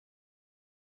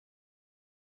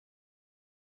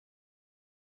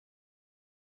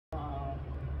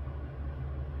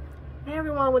Hey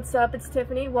everyone, what's up? It's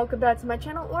Tiffany. Welcome back to my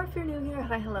channel, or if you're new here,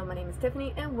 hi, hello, my name is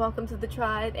Tiffany, and welcome to the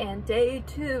tribe and day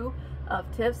 2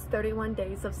 of Tiffs 31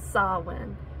 Days of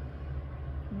Samhain.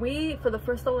 For the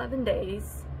first 11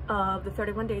 days of the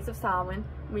 31 Days of Samhain,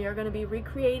 we are going to be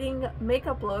recreating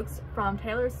makeup looks from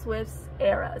Taylor Swift's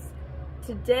eras.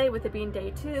 Today, with it being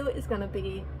day 2, is going to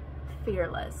be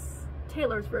Fearless.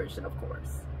 Taylor's version, of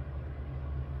course.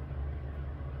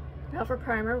 Now for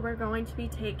primer, we're going to be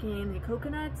taking the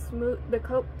coconut skin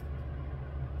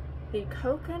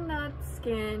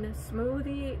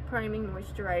smoothie priming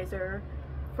moisturizer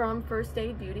from First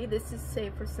Aid Beauty. This is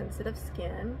safe for sensitive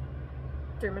skin,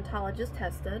 dermatologist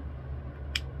tested,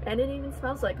 and it even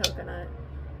smells like coconut.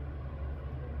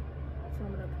 So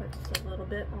I'm going to put just a little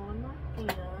bit on my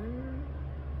hand,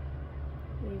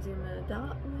 using the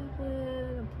dot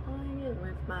method, applying it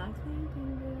with my clean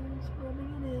fingers,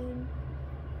 rubbing it in.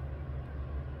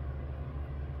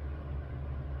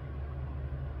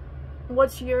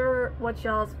 What's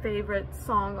y'all's favorite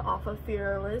song off of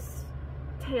Fearless?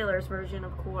 Taylor's version,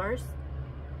 of course.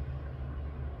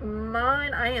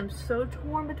 Mine, I am so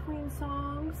torn between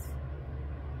songs,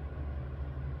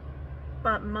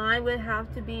 but mine would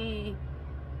have to be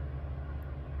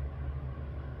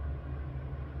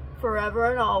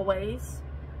Forever and Always.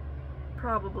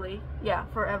 Probably, yeah,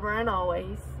 Forever and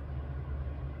Always.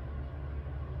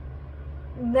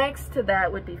 Next to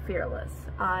that would be Fearless.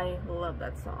 I love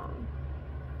that song.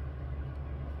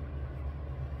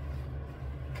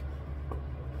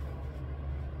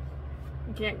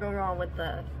 You can't go wrong with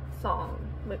the song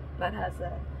that has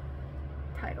a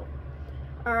title.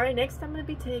 Alright, next I'm going to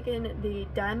be taking the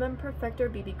Diamond Perfector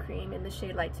BB Cream in the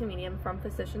shade Light to Medium from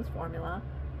Physicians Formula.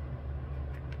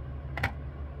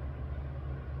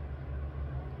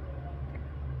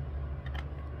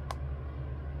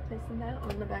 Placing that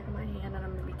on the back of my hand, and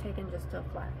I'm going to be taking just a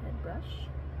flathead brush.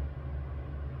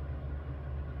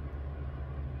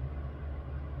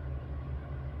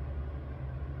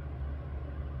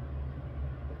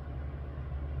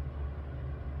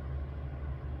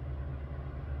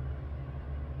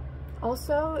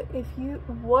 Also,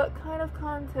 what kind of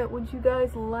content would you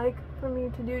guys like for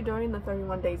me to do during the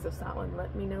 31 Days of Samhain?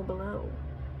 Let me know below.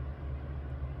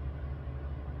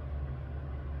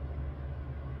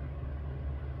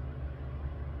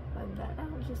 Blend that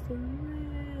out just a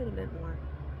little bit more.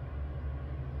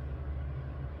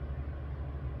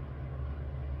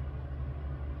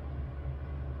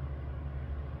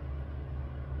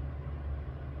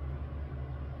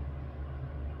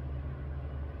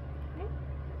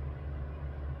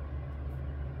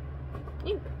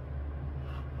 Ink.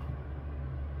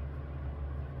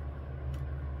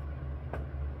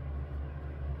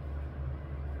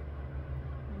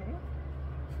 Okay.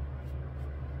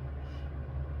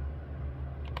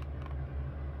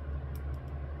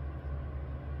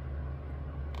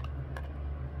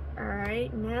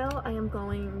 Alright, now I am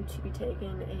going to be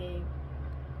taking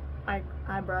a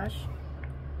eye brush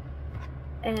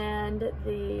and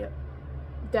the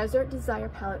Desert Desire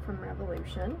palette from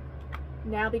Revolution.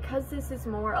 Now, because this is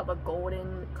more of a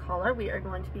golden color, we are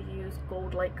going to be using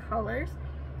gold-like colors.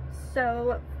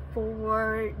 So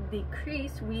for the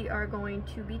crease, we are going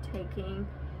to be taking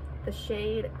the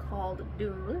shade called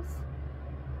Dunes.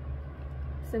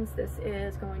 Since this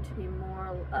is going to be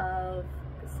more of,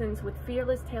 since with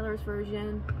Fearless Taylor's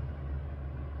version,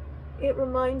 it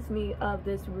reminds me of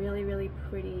this really, really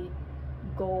pretty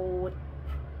gold,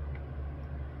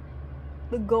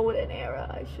 the golden era,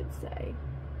 I should say.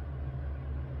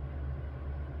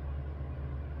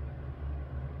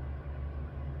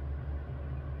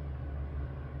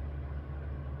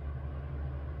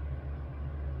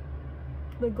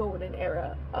 The golden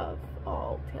era of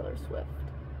all Taylor Swift.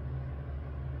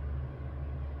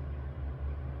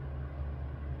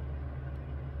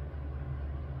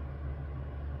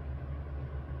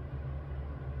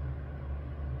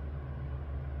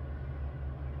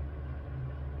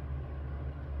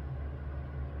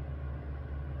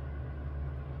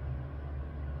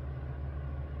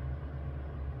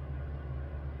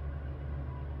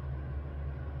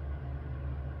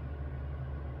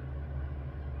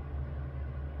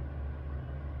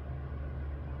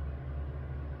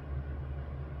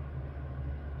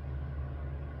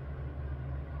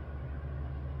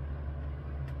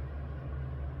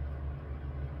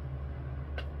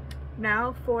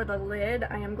 Now for the lid,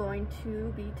 I am going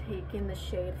to be taking the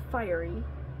shade Fiery.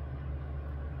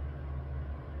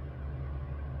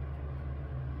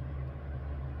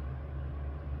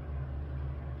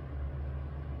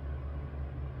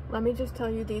 Let me just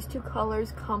tell you, these two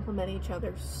colors complement each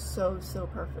other so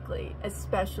perfectly,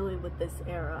 especially with this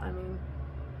era. I mean,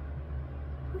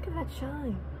 look at that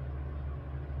shine.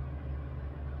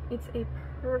 It's a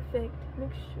perfect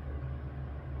mixture.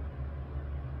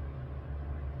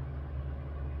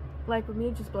 Like with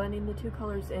me just blending the two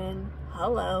colors in.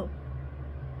 Hello.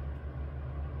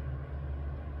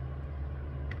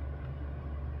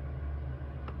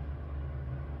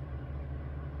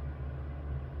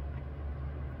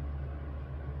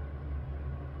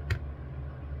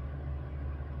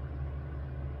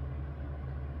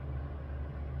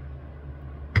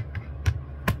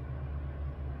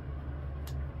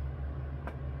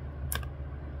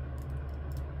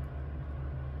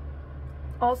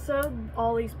 Also,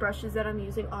 all these brushes that I'm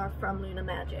using are from Luna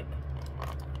Magic.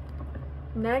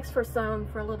 Next, for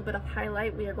a little bit of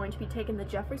highlight, we are going to be taking the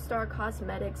Jeffree Star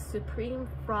Cosmetics Supreme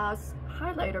Frost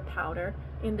Highlighter Powder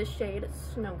in the shade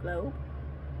Snow Globe.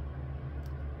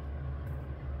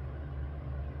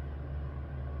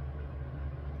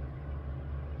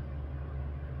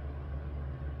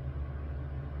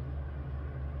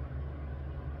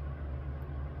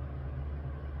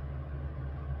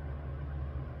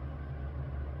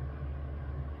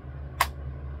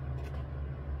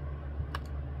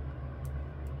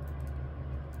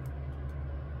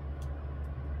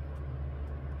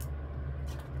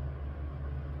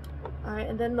 Alright,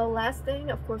 and then the last thing,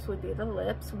 of course, would be the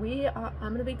lips. I'm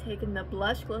going to be taking the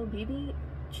Blush Glow BB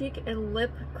Cheek and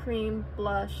Lip Cream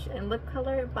Blush and Lip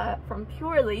Color from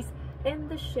Purely's in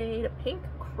the shade Pink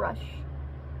Crush.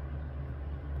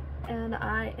 And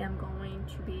I am going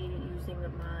to be using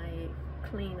my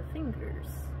clean fingers.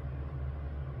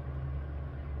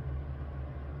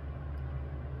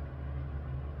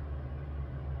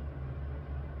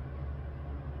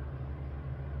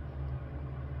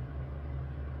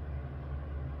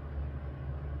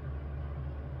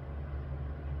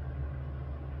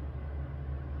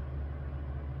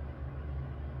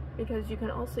 Because you can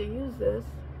also use this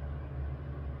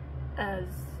as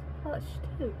blush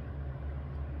too.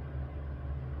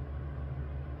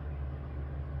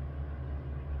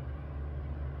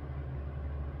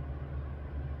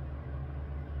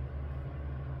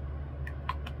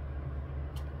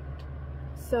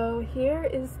 So here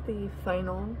is the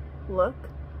final look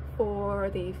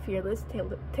for the Fearless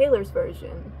Taylor's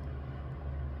version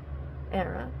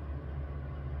era.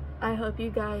 I hope you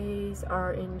guys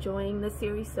are enjoying the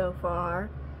series so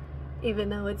far. Even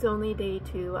though it's only day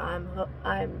 2,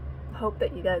 I hope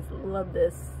that you guys love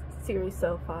this series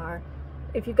so far.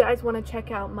 If you guys want to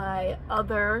check out my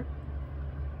other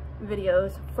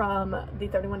videos from the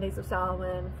 31 Days of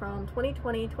Samhain from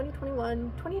 2020,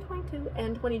 2021, 2022,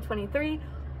 and 2023,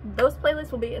 those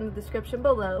playlists will be in the description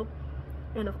below.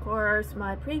 And of course,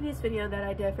 my previous video that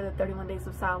I did for the 31 Days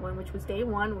of Samhain, which was day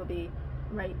 1, will be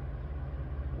right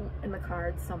in the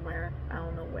cards somewhere. I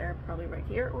don't know where, probably right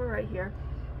here or right here,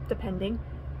 depending.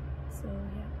 So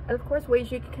yeah, and of course,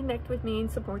 ways you can connect with me and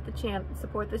support the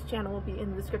this channel will be in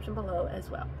the description below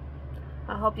as well.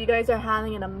 I hope you guys are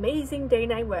having an amazing day,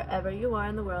 night, wherever you are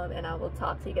in the world, and I will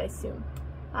talk to you guys soon.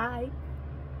 Bye.